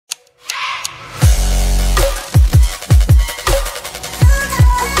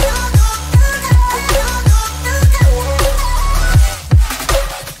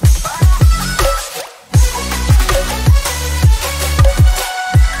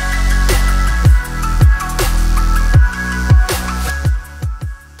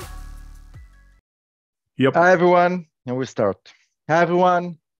Yep. Hi, everyone, and we start. Hi,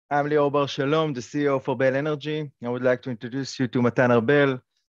 everyone. I'm Joao Shalom, the CEO of Arbell Energy. I would like to introduce you to Matan Arbell,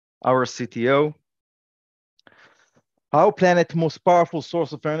 our CTO. Our planet's most powerful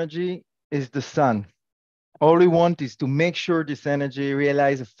source of energy is the sun. All we want is to make sure this energy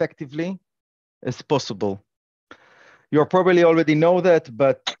realizes effectively as possible. You probably already know that,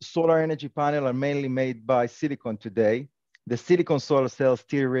 but solar energy panels are mainly made by silicon today. The silicon solar cells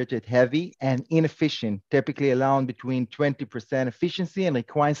still rated heavy and inefficient, typically allowing between 20% efficiency and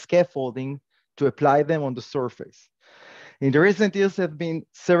requiring scaffolding to apply them on the surface. In the recent years, there have been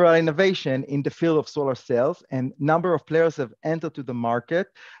several innovations in the field of solar cells, and a number of players have entered to the market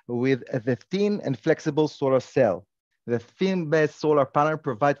with the thin and flexible solar cell. The thin-based solar panel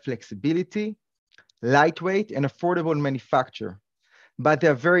provides flexibility, lightweight, and affordable manufacture, but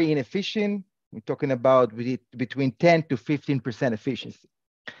they're very inefficient. We're talking about between 10 to 15% efficiency.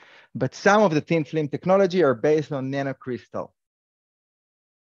 But some of the thin film technology are based on nanocrystal.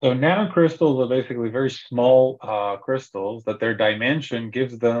 So nanocrystals are basically very small crystals that their dimension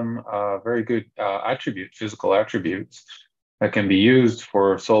gives them very good physical attributes that can be used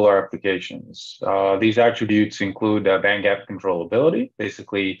for solar applications. These attributes include band gap controllability,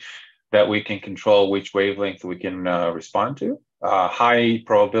 basically that we can control which wavelength we can respond to. High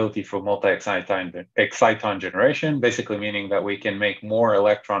probability for multi-exciton generation, basically meaning that we can make more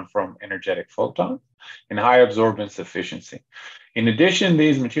electron from energetic photons, and high absorbance efficiency. In addition,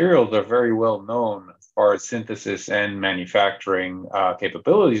 these materials are very well known as far as synthesis and manufacturing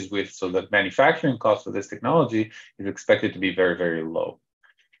capabilities so that manufacturing cost for this technology is expected to be very, very low.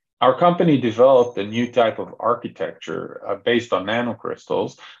 Our company developed a new type of architecture based on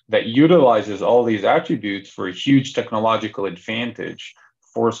nanocrystals that utilizes all these attributes for a huge technological advantage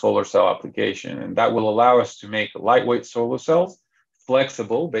for solar cell application. And that will allow us to make lightweight solar cells,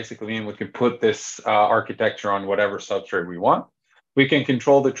 flexible, basically meaning we can put this architecture on whatever substrate we want. We can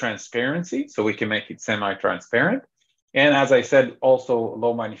control the transparency, so we can make it semi-transparent. And as I said, also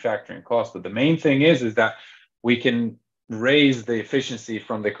low manufacturing cost. But the main thing is that we can raise the efficiency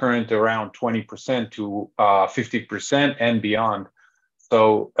from the current around 20% to 50% and beyond.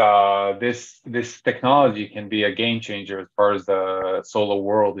 So this technology can be a game changer as far as the solar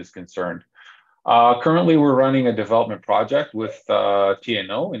world is concerned. Currently, we're running a development project with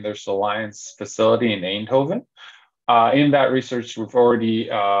TNO in their Soliance facility in Eindhoven. In that research, we've already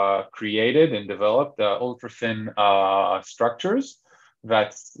created and developed ultra-thin structures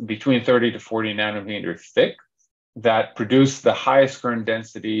that's between 30 to 40 nanometers thick, that produce the highest current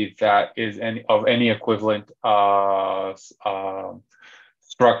density that is of any equivalent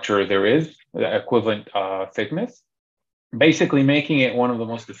structure there is, the equivalent thickness, basically making it one of the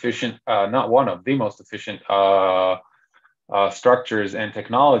most efficient, not one of the most efficient structures and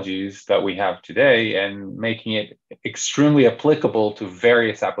technologies that we have today, and making it extremely applicable to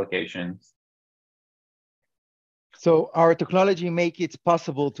various applications. So our technology makes it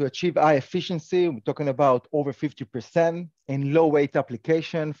possible to achieve high efficiency. We're talking about over 50% in low weight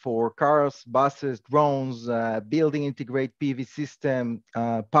application for cars, buses, drones, building integrate PV system,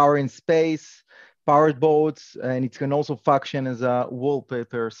 power in space, powered boats, and it can also function as a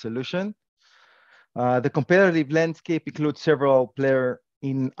wallpaper solution. The competitive landscape includes several players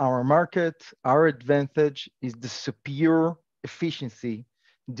in our market. Our advantage is the superior efficiency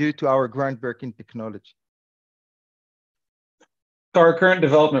due to our groundbreaking technology. So our current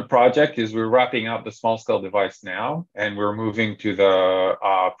development project is we're wrapping up the small scale device now, and we're moving to the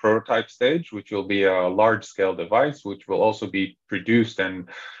prototype stage, which will be a large scale device, which will also be produced and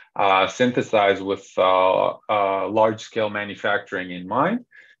synthesized with large scale manufacturing in mind.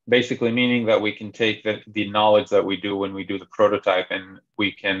 Basically meaning that we can take the knowledge that we do when we do the prototype, and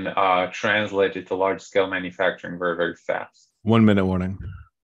we can translate it to large scale manufacturing very, very fast. 1 minute warning.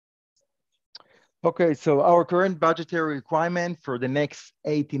 Okay, so our current budgetary requirement for the next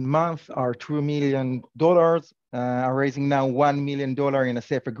 18 months are $2 million, are raising now $1 million in a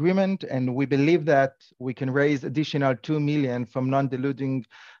safe agreement. And we believe that we can raise additional $2 million from non-diluting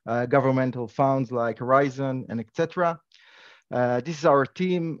governmental funds like Horizon and etc. This is our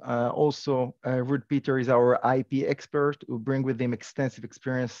team. Also, Ruud Peter is our IP expert who bring with him extensive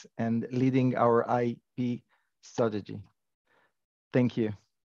experience and leading our IP strategy. Thank you.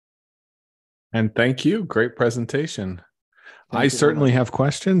 And thank you. Great presentation. I certainly have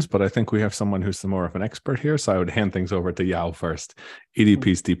questions, but I think we have someone who's more of an expert here. So I would hand things over to Joao first.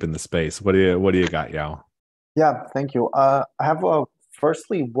 EDP's deep in the space. What do you got, Joao? Yeah, thank you. I have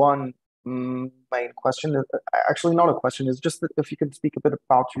firstly one main question. Actually, not a question. It's just that if you could speak a bit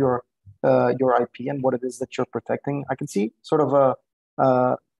about your IP and what it is that you're protecting. I can see sort of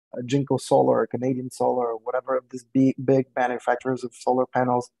Jinko Solar, Canadian Solar, or whatever of these big manufacturers of solar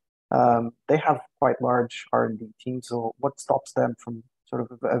panels, they have quite large R&D teams. So what stops them from sort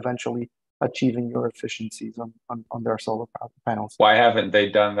of eventually achieving your efficiencies on their solar panels? Why haven't they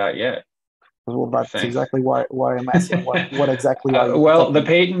done that yet? Well, that's exactly why I'm asking. What exactly are you well, the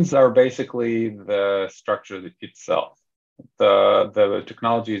protecting? patents are basically the structure itself. The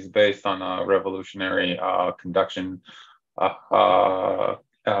technology is based on a revolutionary conduction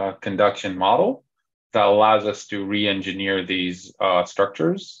model that allows us to re-engineer these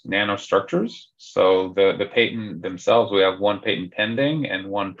structures, nanostructures. So the patent themselves, we have one patent pending and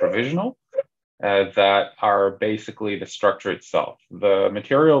one provisional. That are basically the structure itself. The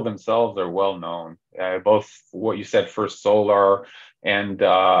material themselves are well known. Both what you said, First Solar, and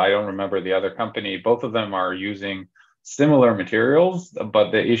I don't remember the other company, both of them are using similar materials,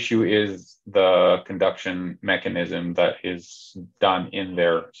 but the issue is the conduction mechanism that is done in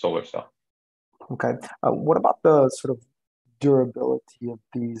their solar cell. Okay. What about the sort of durability of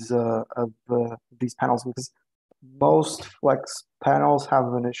these panels? Because most flex panels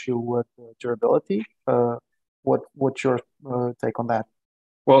have an issue with durability. What's your take on that?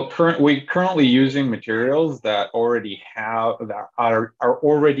 Well, we're currently using materials that are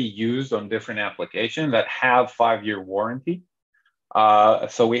already used on different applications that have 5-year warranty.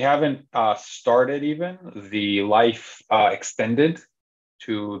 So we haven't started even the life extended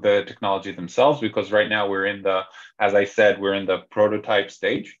to the technology themselves, because right now as I said, we're in the prototype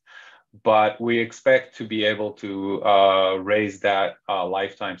stage. But we expect to be able to raise that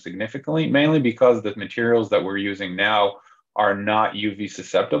lifetime significantly, mainly because the materials that we're using now are not UV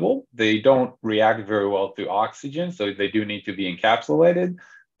susceptible. They don't react very well to oxygen, so they do need to be encapsulated.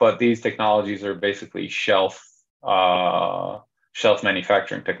 But these technologies are basically shelf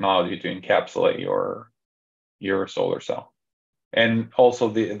manufacturing technology to encapsulate your solar cell. And also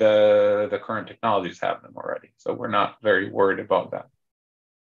the current technologies have them already, so we're not very worried about that.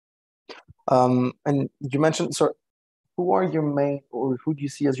 And you mentioned, so who are your main, or who do you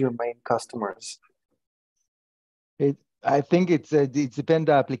see as your main customers? I think it depends on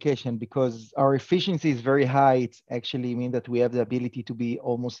the application, because our efficiency is very high. It's actually mean that we have the ability to be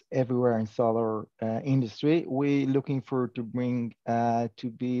almost everywhere in solar industry. We're looking to bring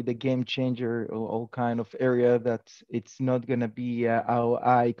to be the game changer, all kind of area that it's not going to be our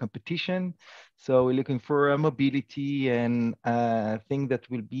high competition. So we're looking for a mobility and thing that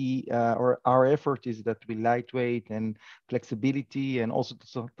will be, or our effort is that we lightweight and flexibility, and also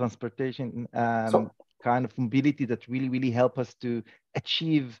transportation. Kind of mobility that really help us to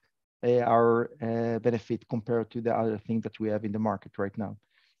achieve our benefit compared to the other thing that we have in the market right now.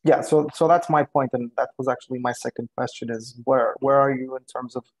 Yeah, so that's my point, and that was actually my second question: is where are you in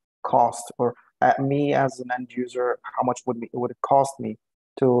terms of cost, or me as an end user, how much would it cost me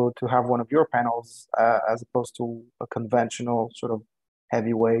to have one of your panels as opposed to a conventional sort of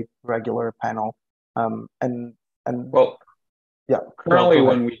heavyweight regular panel? And well, yeah, currently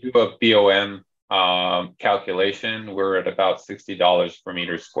when we do a BOM calculation, we're at about $60 per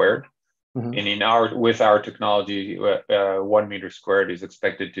meter squared. Mm-hmm. And with our technology, 1 meter squared is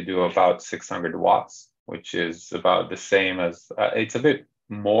expected to do about 600 watts, which is about the same as it's a bit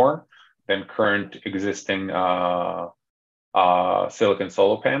more than current existing silicon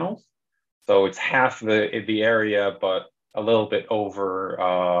solar panels. So it's half the area, but a little bit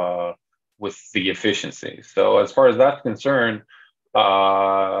over with the efficiency. So as far as that's concerned,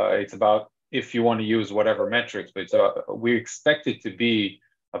 it's about, if you want to use whatever metrics, but we expect it to be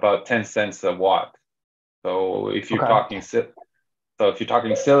about 10 cents a watt. So if you're talking silicon,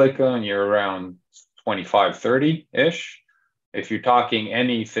 you're around 25, 30-ish. If you're talking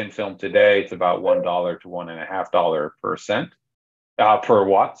any thin film today, it's about $1 to $1.50 per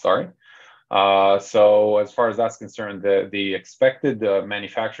watt. Sorry. So as far as that's concerned, the expected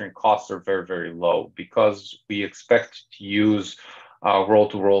manufacturing costs are very, very low, because we expect to use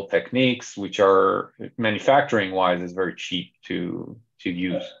roll-to-roll techniques, which are manufacturing-wise is very cheap to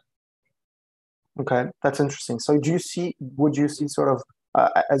use. Okay, that's interesting. So would you see sort of,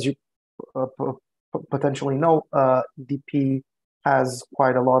 as you potentially know, EDP has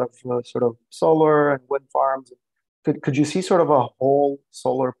quite a lot of sort of solar and wind farms. Could you see sort of a whole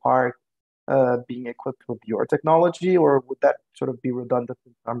solar park being equipped with your technology, or would that sort of be redundant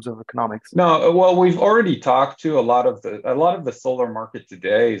in terms of economics? No, well, we've already talked to a lot of the solar market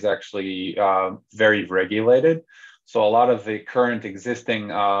today is actually very regulated. So a lot of the current existing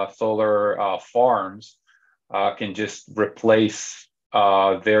solar farms can just replace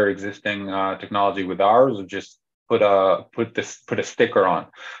their existing technology with ours, or just put a sticker on.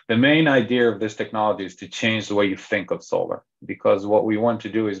 The main idea of this technology is to change the way you think of solar, because what we want to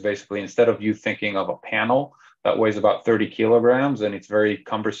do is basically, instead of you thinking of a panel that weighs about 30 kilograms and it's very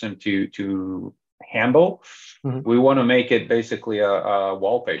cumbersome to handle, we want to make it basically a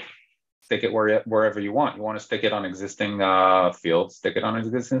wallpaper. Stick it wherever you want. You want to stick it on existing field, stick it on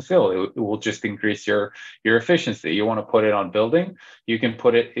existing field. It will just increase your efficiency. You want to put it on building, you can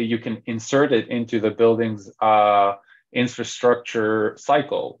insert it into the building's infrastructure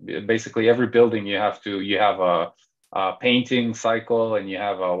cycle. Basically, every building you have a painting cycle and you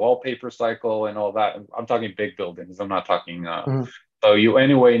have a wallpaper cycle and all that. I'm talking big buildings. I'm not talking. So you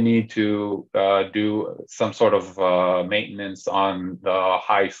anyway need to do some sort of maintenance on the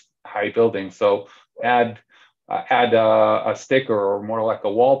high building. So add a sticker, or more like a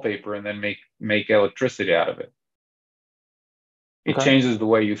wallpaper, and then make electricity out of it. It changes the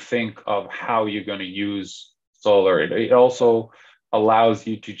way you think of how you're going to use solar. It also allows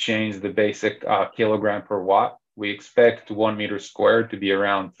you to change the basic kilogram per watt. We expect 1 meter squared to be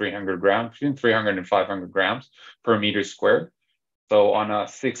around 300 grams, between 300 and 500 grams per meter squared. So on a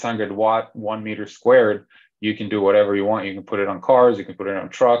 600 watt, 1 meter squared, you can do whatever you want. You can put it on cars, you can put it on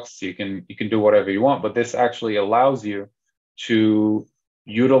trucks, you can do whatever you want. But this actually allows you to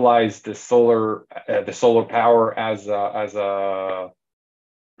utilize the solar power as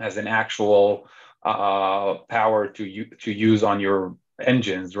an actual power to use on your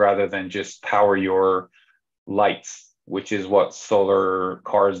engines, rather than just power your lights, which is what solar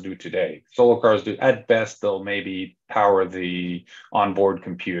cars do today. Solar cars do, at best, they'll maybe power the onboard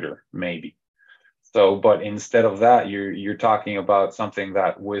computer, maybe. So, but instead of that, you're talking about something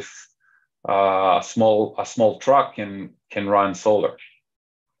that with a small truck can run solar.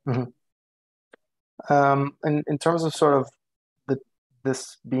 And in terms of sort of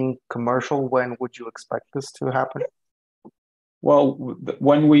this being commercial, when would you expect this to happen? Well,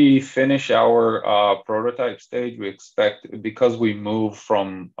 when we finish our prototype stage, we expect, because we move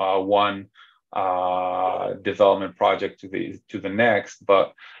from one development project to the next,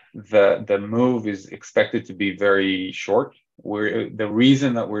 but the move is expected to be very short. The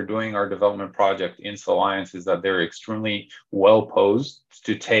reason that we're doing our development project in Alliance is that they're extremely well posed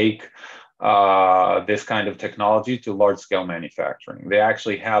to take this kind of technology to large scale manufacturing. They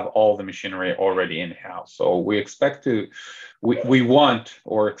actually have all the machinery already in house. So we expect we want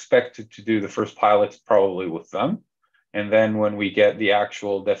or expect to do the first pilots probably with them. And then when we get the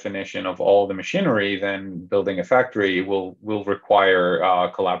actual definition of all the machinery, then building a factory will require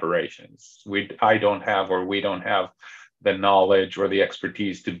collaborations. We don't have the knowledge or the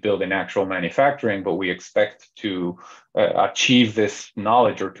expertise to build an actual manufacturing, but we expect to achieve this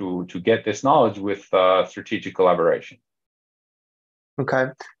knowledge, or to get this knowledge, with strategic collaboration. Okay.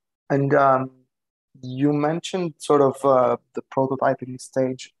 And you mentioned sort of the prototyping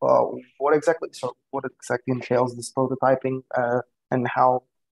stage. What exactly entails this prototyping, and how?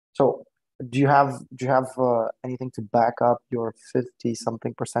 So, do you have anything to back up your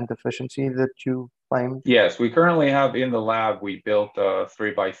 50-something% efficiency that you claim? Yes, we currently have in the lab. We built a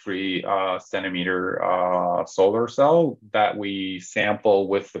 3x3 centimeter solar cell that we sample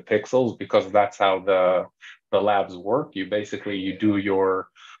with the pixels, because that's how the labs work. You do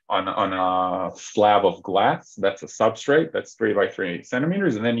on a slab of glass, that's a substrate, that's 3x3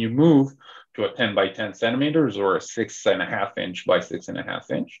 centimeters, and then you move to a 10x10 centimeters, or a 6.5 inch by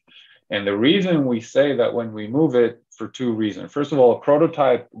 6.5 inch. And the reason we say that, when we move it, for two reasons. First of all, a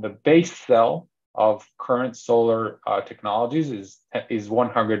prototype, the base cell of current solar technologies is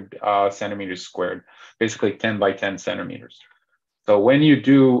 100 centimeters squared, basically 10x10 centimeters. So when you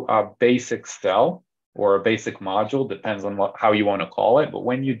do a basic cell, or a basic module, depends on how you want to call it. But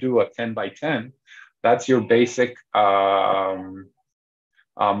when you do a 10x10, that's your basic module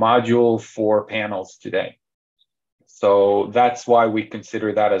for panels today. So that's why we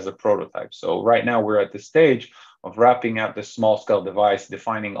consider that as a prototype. So right now we're at the stage of wrapping up the small scale device,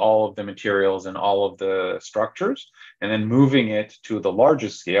 defining all of the materials and all of the structures, and then moving it to the larger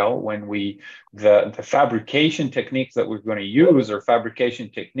scale, when the fabrication techniques that we're going to use are fabrication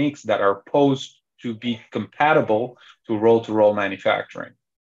techniques that are posed to be compatible to roll manufacturing.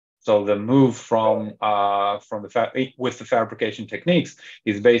 So the move with the fabrication techniques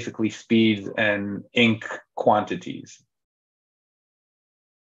is basically speed and ink quantities.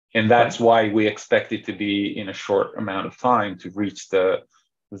 And that's why we expect it to be in a short amount of time to reach the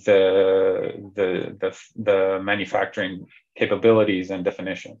manufacturing capabilities and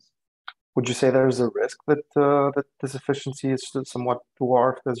definitions. Would you say there's a risk that this efficiency is somewhat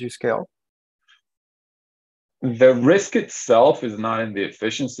dwarfed as you scale? The risk itself is not in the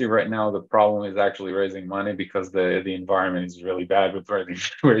efficiency right now. The problem is actually raising money because the environment is really bad with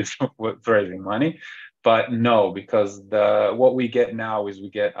raising money. But no, because what we get now is we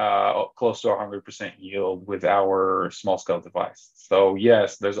get close to 100% yield with our small scale device. So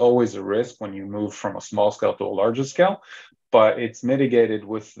yes, there's always a risk when you move from a small scale to a larger scale, but it's mitigated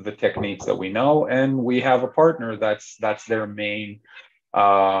with the techniques that we know, and we have a partner that's their main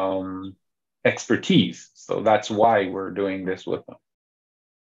expertise. So that's why we're doing this with them.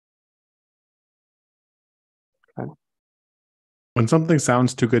 Okay. When something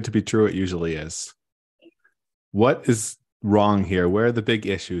sounds too good to be true, it usually is. What is wrong here? Where are the big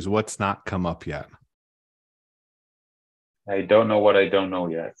issues? What's not come up yet? I don't know what I don't know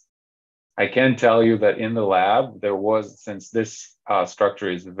yet. I can tell you that in the lab, there was, since this structure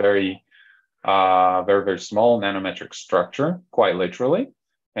is very, very small, nanometric structure, quite literally.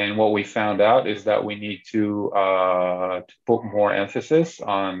 And what we found out is that we need to put more emphasis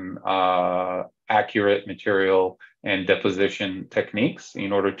on accurate material and deposition techniques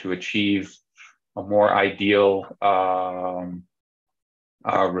in order to achieve a more ideal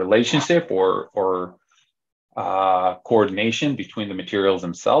relationship or coordination between the materials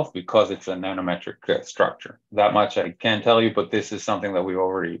themselves, because it's a nanometric structure. That much I can tell you, but this is something that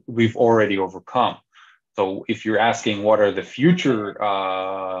we've already overcome. So if you're asking what are the future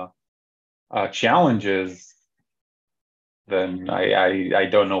challenges, then I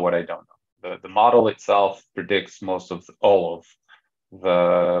don't know what I don't know. The model itself predicts all of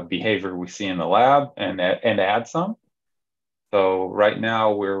the behavior we see in the lab and add some. So right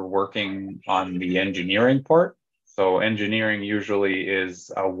now we're working on the engineering part. So engineering usually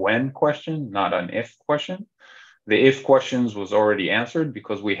is a when question, not an if question. The if questions was already answered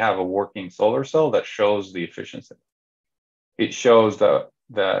because we have a working solar cell that shows the efficiency. It shows that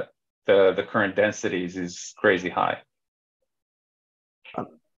the current densities is crazy high.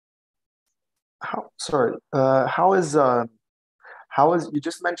 How is, you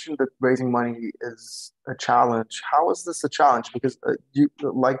just mentioned that raising money is a challenge. How is this a challenge? Because you,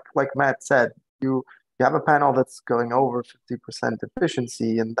 like Matt said, you have a panel that's going over 50%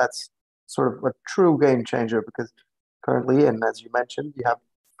 efficiency, and that's sort of a true game changer, because currently, and as you mentioned, you have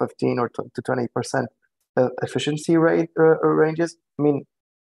 15 or to 20% efficiency rate ranges. I mean,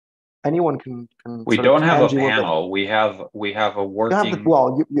 anyone can We sort of don't have a challenge you with it. panel. We have a You have working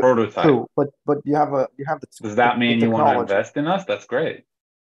you prototype. true, but you have the Does that mean the you want to technology. invest in us? That's great.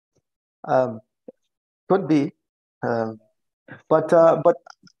 Could be, but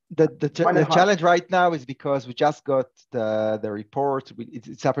the challenge right now is because we just got the report.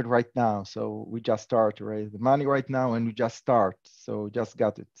 It's happened right now, so we just start to raise the money right now, and we just start. So we just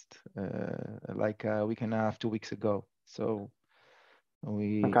got it like a week and a half, 2 weeks ago. So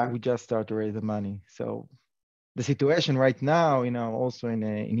we just start to raise the money. So the situation right now, also in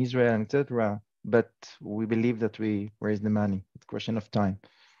Israel, etc. But we believe that we raise the money. It's a question of time.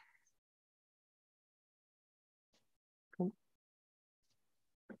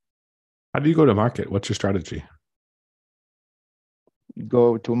 How do you go to market? What's your strategy?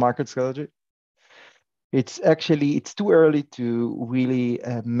 Go to market strategy. It's too early to really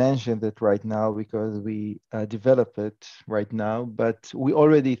mention that right now, because we develop it right now, but we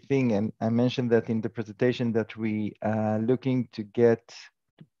already think, and I mentioned that in the presentation, that we are looking to get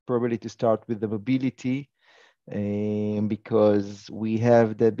probably to start with the mobility, because we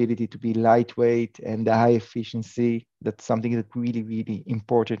have the ability to be lightweight and the high efficiency. That's something that really, really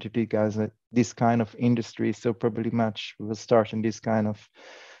important to do, guys, this kind of industry. So probably much we will start in this kind of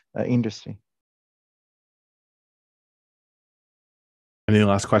industry. Any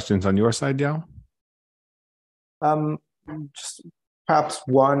last questions on your side, Joao? Just perhaps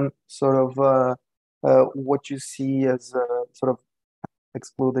one sort of what you see as sort of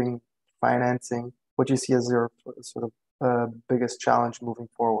excluding financing, what you see as your sort of biggest challenge moving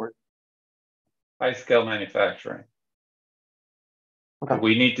forward? High scale manufacturing. Okay.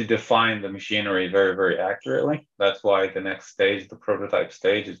 We need to define the machinery very, very accurately. That's why the next stage, the prototype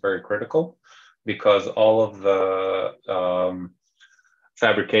stage, is very critical, because all of the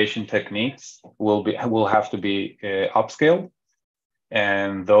fabrication techniques will have to be upscaled,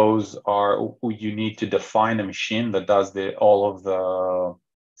 and those are, you need to define a machine that does all of the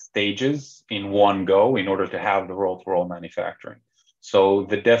stages in one go in order to have the roll-to-roll manufacturing. So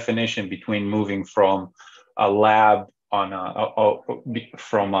the definition between moving from a lab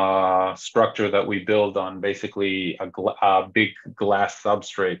from a structure that we build on basically a big glass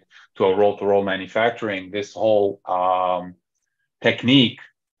substrate to a roll-to-roll manufacturing, this whole technique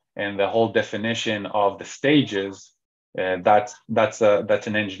and the whole definition of the stages, that's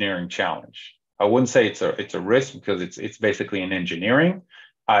an engineering challenge. I wouldn't say it's a risk because it's basically an engineering.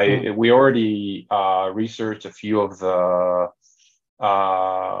 We already researched a few of the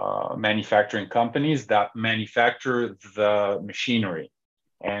manufacturing companies that manufacture the machinery,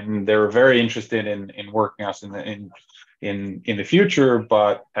 and they're very interested in working us in the future.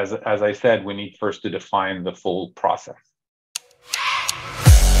 But as I said, we need first to define the full process.